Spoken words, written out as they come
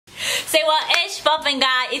Say what? It's poppin'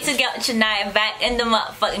 guy. It's a girl tonight back in the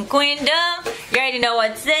motherfucking queendom. You already know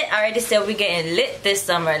what's it. I already said we getting lit this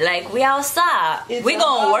summer. Like we outside. We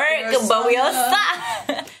gonna work, but we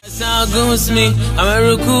outside. Sound good with me,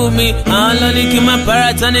 I'm a cool me. I only keep my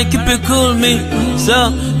parrot and keep it cool me.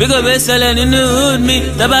 So, big up selling in the hood me.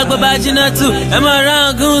 Tobacco bajina too, I'm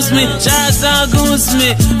around goose me. Shout sound good with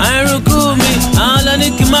me, I'm a cool me. I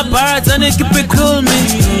only keep my parrot and keep it cool me.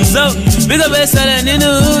 So, big up selling in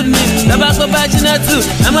the hood me. Tobacco bajina too,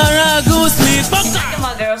 I'm around goose me.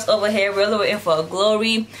 My girls over here, we're waiting for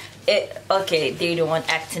Glory. Okay, they're the one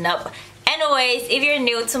acting up. Anyways, if you're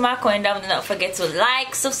new to my queendom, do not forget to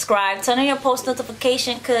like, subscribe, turn on your post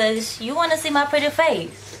notification because you want to see my pretty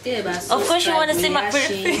face. Yeah, but of course you want to see my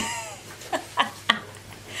pretty face.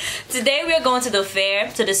 Today we are going to the fair,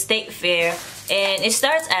 to the state fair, and it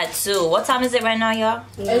starts at 2. What time is it right now, y'all?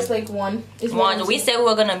 It's like 1. It's 1. We said we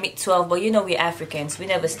were gonna meet 12, but you know we're Africans. We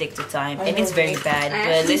never stick to time, and it's very bad.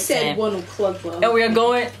 But listen, said 1 o'clock, bro. And we're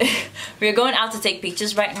going out to take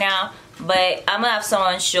pictures right now. But I'm gonna have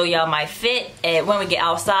someone show y'all my fit when we get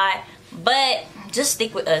outside. But just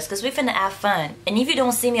stick with us, cause we finna have fun. And if you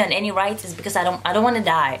don't see me on any rides, it's because I don't want to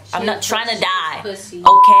die. I'm not trying to die. Okay,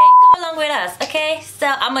 come along with us. Okay, so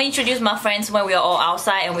I'm gonna introduce my friends when we're all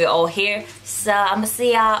outside and we're all here. So I'm gonna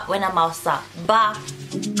see y'all when I'm outside. Bye.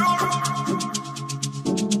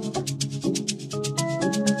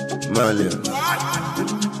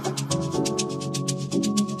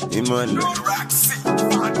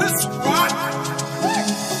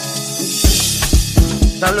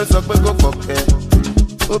 Ta ló sọ pé kò fọ̀kẹ́?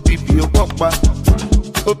 OPP ó pọ̀pá,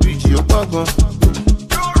 OPG ó pọ̀gàn.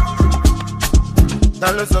 Ta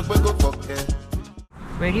ló sọ pé kò fọ̀kẹ́?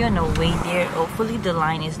 Ready on the way there. Hopefully the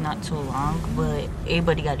line is not too long, but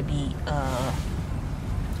everybody got to be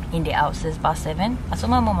in the houses by 7. I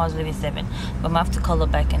told my mom I was leaving 7, but I'm gonna have to call her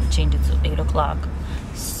back and change it to 8 o'clock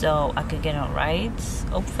so I could get on rides.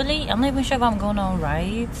 Hopefully, I'm not even sure if I'm going on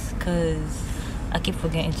rides because I keep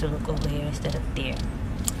forgetting to look over here instead of there.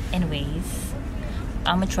 Anyways,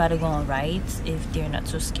 I'm gonna try to go on rides if they're not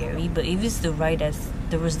too scary. But if it's the ride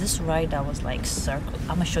there was this ride that was like circle,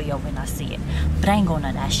 I'm gonna show y'all when I see it. But I ain't going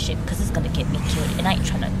on that shit because it's gonna get me killed and I ain't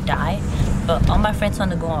trying to die. But all my friends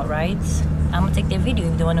want to go on rides. I'm gonna take their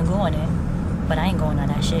video if they want to go on it. But I ain't going on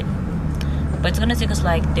that shit. But it's gonna take us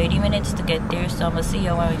like 30 minutes to get there, so I'm gonna see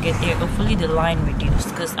y'all when we get there. Hopefully the line reduced,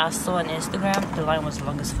 because I saw on Instagram the line was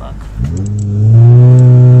long as fuck.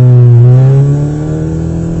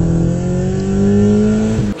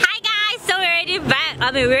 Hi guys, so we're already back.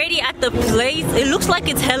 I mean, we're already at the place. It looks like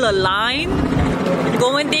it's hella line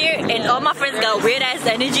going there, and all my friends got weird ass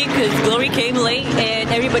energy because Glory came late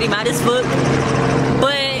and everybody mad as fuck.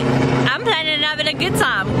 But I'm planning on having a good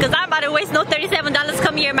time because I'm about to waste no $37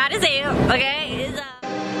 come here mad as hell, okay?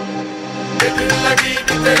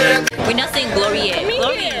 We're not saying Glory yet.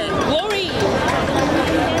 Glory. Glory.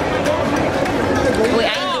 Wait,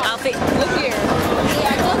 I ain't do outfit. Look here.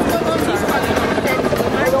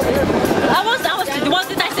 Once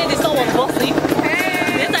I said this song was bossy.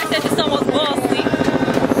 This I said this song was bossy.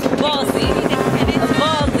 Bossy.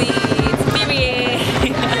 Bossy. Period.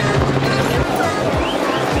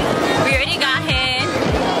 We already got him.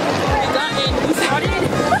 We got him. We started.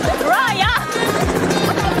 Right, yeah.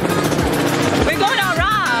 We're going on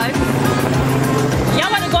ride.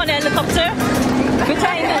 Y'all want to go on the helicopter? We're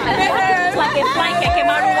trying to like a flying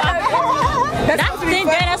Kekemarua. That thing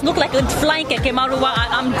there does look like a flying Kekemarua.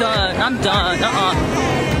 I'm done. I'm done.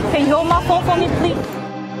 Can you hold my phone for me, please?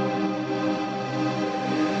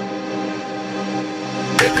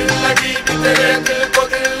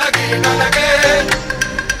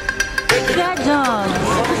 Yeah, John.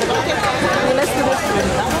 Okay, let's do this one.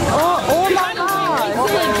 Oh my God. Oh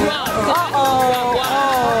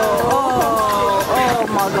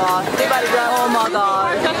my God. Oh my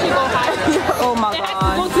God. Oh my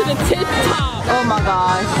God. Go to the tip top. Oh my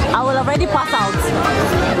gosh. I will already pass out.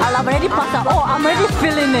 I'll already pass out. Oh, I'm already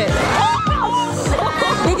feeling it.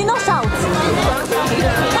 They did not shout.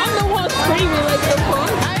 I'm the one screaming like the fuck.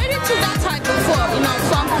 I already took that type before, you know,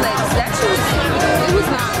 someplace. It was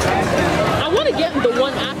not. I want to get the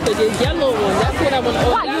one after the yellow one. That's what I want to.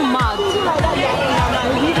 Why are you mad?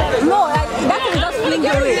 No, that thing just fling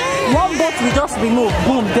away. One boat we just remove.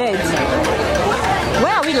 Boom, dead.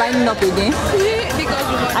 Where are we lining up again?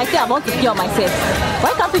 I say I want to kill myself.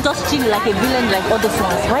 Why can't we just chill like a villain like other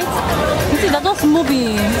ones, right? You see, they're just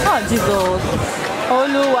moving. Oh, Jesus.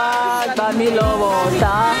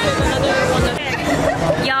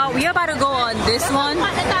 Y'all, we're about to go on this one.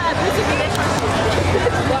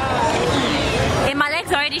 And my legs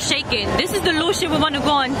are already shaking. This is the little shit we want to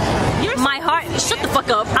go on. My heart, shut the fuck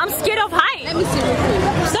up. I'm scared of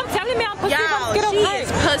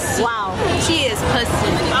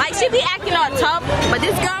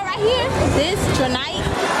right here. This tonight.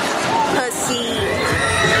 Pussy.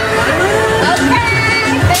 Okay.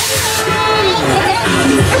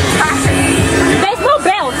 There's no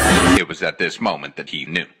belt. It was at this moment that he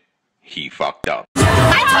knew. He fucked up. What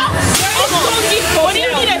do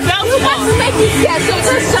you need a belt for? That's to make me scared, so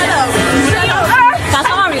just shut up. Shut up. Can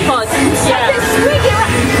someone record? Yeah.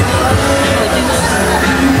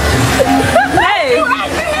 Hey!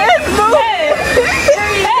 It's moving!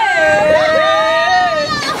 Hey!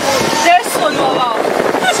 There's so no wow.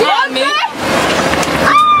 Yeah, me.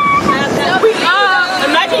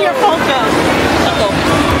 Imagine your phone fell.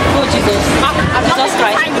 Oh, Jesus. Jesus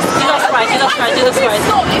Christ. Jesus Christ. Jesus Christ. Jesus Christ.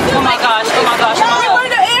 Oh my gosh. Oh my gosh. Oh my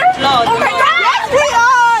God. Lord. Oh my God. Yes, we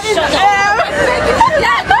are in the air.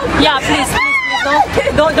 Yeah, please.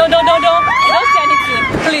 Don't say anything.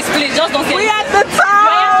 Please, just don't say anything. We at the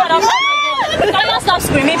top. Can you stop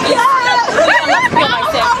screaming, please? Please, I'm about to kill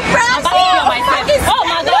myself. I'm about to kill myself. Oh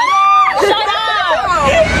my God. Shut up.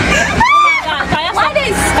 Oh my God. Can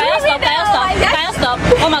you stop? Can you stop?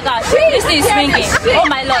 Oh my gosh. This thing is swinging. Oh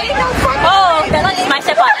my Lord. Oh, the Lord is my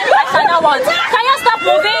shepherd. I shall not want. Can you stop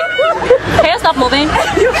moving? Can you stop moving?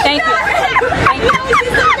 Thank you. Thank you.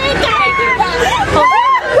 Thank you.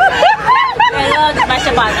 The Lord is my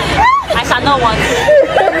shepherd. I shall not want.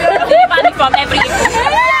 Deliver me from every evil.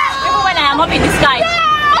 Even when I am up in the sky,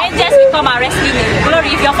 angels will come and rescue me.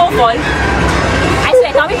 Glory, if your phone fall, I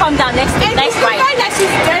swear, can we come down next ride?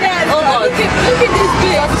 Oh Lord. Look at this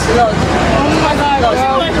bitch. Lord. Oh my God. Lord.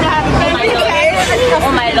 Oh my Lord.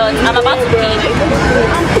 Oh my Lord. I'm about to pee.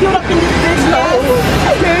 I'm cute up in this bitch, though.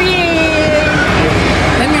 Period.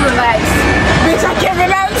 Let me relax. Bitch, I can't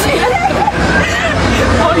relax.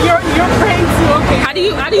 Oh, you're praying too. Okay.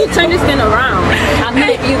 How do you turn this thing around? I'm not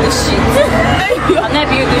abuse this shit. I'm not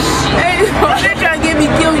abuse this shit. Hey, they're trying to get me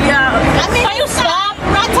killed, y'all. Can you stop?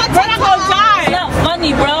 We're not gonna die. It's not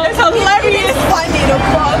funny, bro. It's hilarious. It's funny, the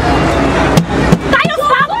fuck. Can you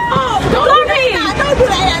stop? Glory. Don't do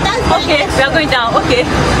that. That's Okay, we are going down. Okay.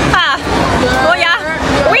 Ah. Oh yeah.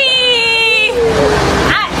 Wee.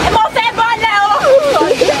 Mo fẹ́ bọ́lẹ̀ o.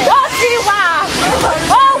 Oh sí wa.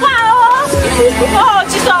 Oh wow. Oh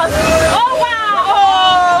Jesus. Oh wow.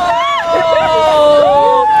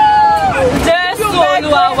 Oh. Jésù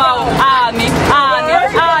Olúwa wa o. Àmín.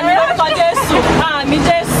 Lórúkọ Jésù. Àmín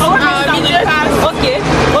Jésù. Okay.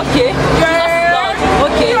 Okay.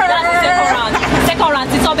 Okay. That's the second round. Second round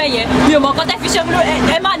ti sọ bẹ́ẹ̀ yẹn. Mi ò mọ̀ nǹkan tẹ́ fi ṣe múlò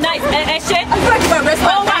ẹ má nice ẹ ṣe.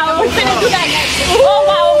 Oh wow. Do that next. Oh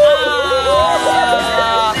wow.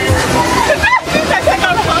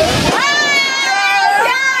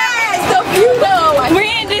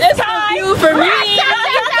 We're in the sky. For me.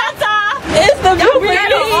 It's the view for me.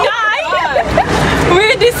 We're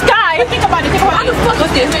in the sky. Think about it.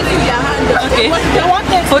 Okay.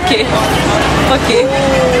 Okay. Okay.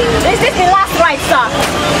 Is this the last ride, sir?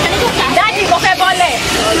 Daddy, go for volley.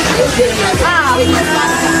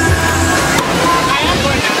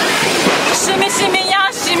 Shimmy, shimmy, ya,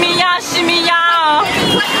 shimmy, ya, shimmy, ya.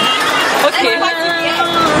 Okay.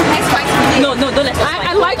 No, don't let us fight.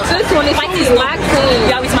 I like this one. It's relaxing.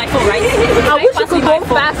 Yeah, with my phone, right? I wish you could go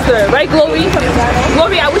faster, right, Glory?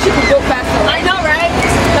 Glory, I wish you could go faster. I know, right?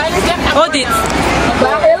 Hold it.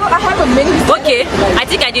 I have a mini. Okay. I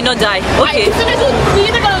think I did not die. Okay. You're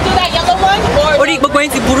either gonna do that yellow one or. Orí gbogbo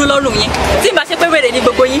yín ti burú lọ́rùn yín. Tí n bá ṣe pé wèrè ni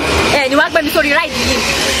gbogbo yín. Ni wàá gbé mi sórí ride yìí.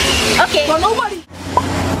 Okay. But nobody.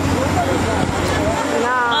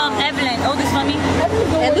 Evelyn, hold this for me.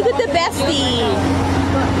 And look at the bestie.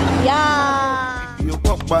 Yeah. You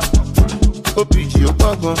papa, OPG, you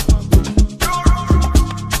papa.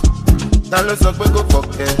 Now let's go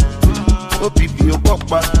fuck it. OPG, you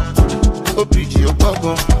papa, OPG, you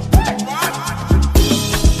papa.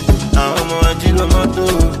 I'm a Jilo Moto,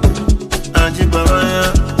 Anji Babaya,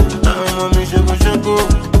 I'm a Mishoko Shoko.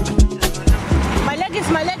 My leg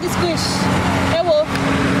is squish. Ewo,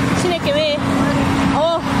 Shinekeme.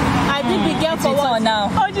 Oh, I did the girl for what now?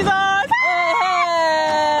 Oh Jesus!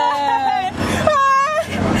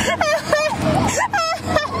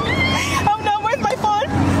 Oh no, where's my phone?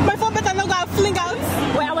 My phone better not go fling out.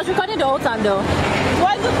 Wait, I was recording the whole time though.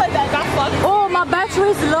 Why does it look like that? Got fucked? Oh, my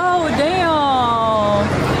battery's low. Damn.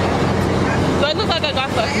 Do I look like I got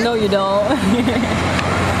fucked? No, you don't.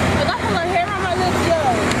 I got some hair on my lips, yo.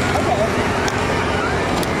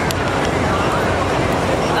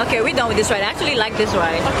 Okay, we're done with this ride. I actually like this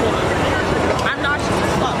ride. I'm nauseous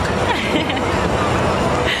as fuck.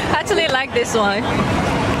 I actually like this one.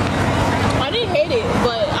 I didn't hate it,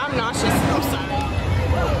 but I'm nauseous. I'm sorry.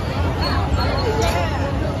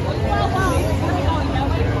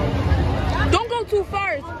 Don't go too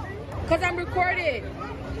far, cause I'm recorded.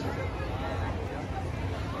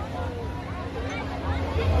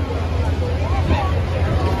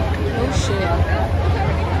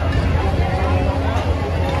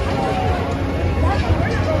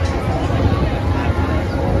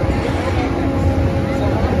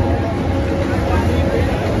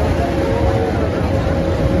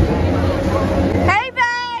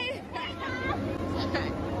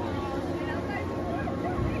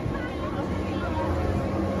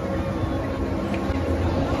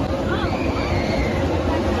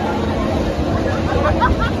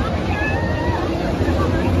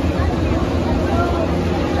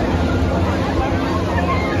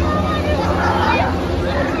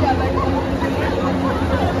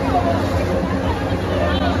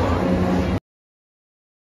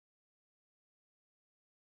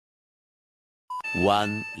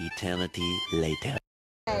 One eternity later.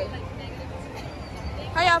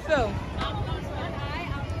 How y'all feel?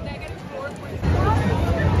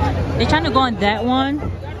 They're trying to go on that one.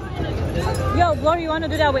 Yo, Glory, you want to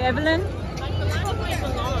do that with Evelyn?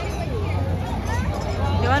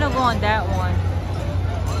 You want to go on that one.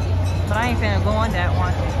 But I ain't finna go on that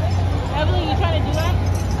one. Evelyn, you trying to do that?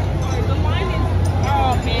 The line is...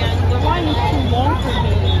 Oh, man. The line is too long for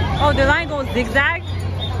me. Oh, the line goes zigzag?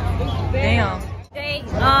 Damn. Today,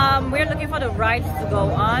 we're looking for the rides to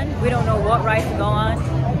go on. We don't know what rides to go on.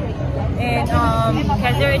 And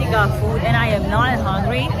Cassie already got food and I am not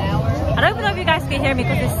hungry. I don't even know if you guys can hear me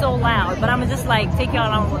because it's so loud, but I'm just like, take y'all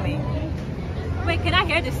along with me. Wait, can I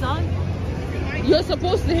hear this song? You're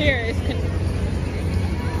supposed to hear it.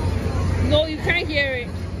 No, you can't hear it.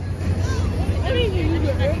 Let me hear you do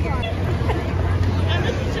it.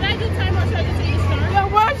 Should I do time or should I just say start? Yo,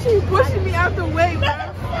 why is she pushing me out the way, bro?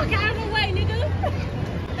 Get out of the way, nigga.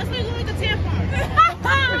 That's why you look like a tampon.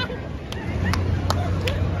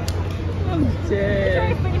 I'm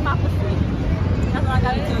dead. That's all I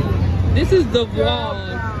gotta tell you. This is the vlog.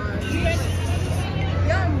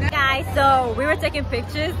 Guys, so we were taking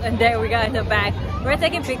pictures and there we got in the back. We're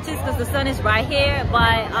taking pictures because the sun is right here, but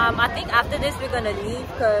I think after this we're gonna leave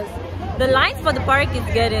because the lines for the park is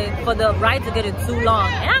for the rides are getting too long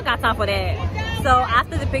and I don't got time for that. So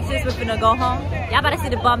after the pictures we're gonna go home. Y'all better see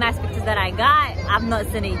the bum ass pictures that I got. I've not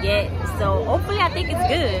seen it yet, so hopefully I think it's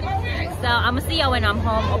good. So I'm gonna see y'all when I'm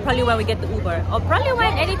home, or probably when we get the Uber, or probably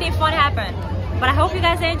when anything fun happens. But I hope you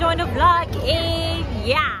guys are enjoying the vlog, and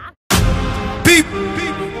yeah. Beep,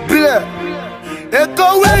 blah.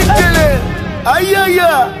 Echo way, Jelle. Aye, aye,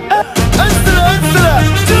 aye. Answer, answer.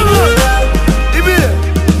 Ibile.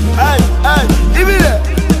 Aye, aye. Ibile.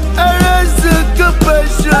 Arrest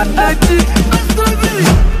compassion.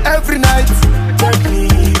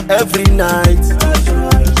 Every night.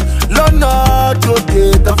 Lọ́nà tó dé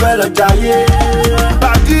tó fẹ́ lọ jayé.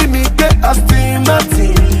 Bàdí mi gbé Aston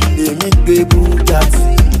Martin, èmi gbé Bugatti.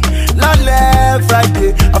 Lálẹ́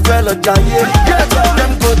Friday, I fẹ́ lọ jayé.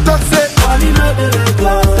 Dem go talk say money no dey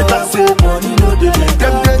Lagos. They talk say money no dey Lagos.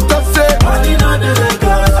 Dem dey talk say money no dey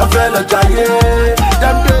Lagos. I fẹ́ lọ jayé.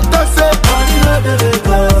 Dem dey talk say money no dey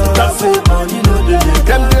Lagos. They talk say money no dey Lagos.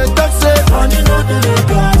 Dem dey talk say money no dey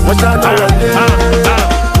Lagos. Wọ́n ṣáná wọlé.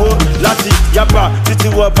 Láti yapa títí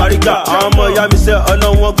wọ Bariga, àwọn ọmọ ìyá mi sẹ́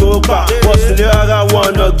ọlọ́wọ́n gbowó pa, wọ́n sì lé ara wọn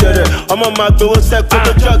ọ̀nà gẹ̀rẹ̀, ọmọ máa gbowó sẹ́kù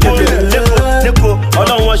tó jọ gẹ̀rẹ̀. Lẹ́kọ̀ọ́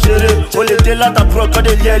ọlọ́wọ́n ṣeré, o lè dé látàkùrọ̀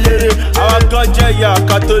kọ́dé lé eléré, àwọn gan jẹ́ ìyá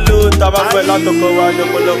àkàtó ló tàbá pẹ̀ látọkọ̀ wa ní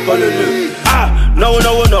ọ̀pọ̀lọpọ̀ lónìí. Náwó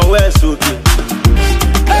náwó náwó ẹ̀ sókè,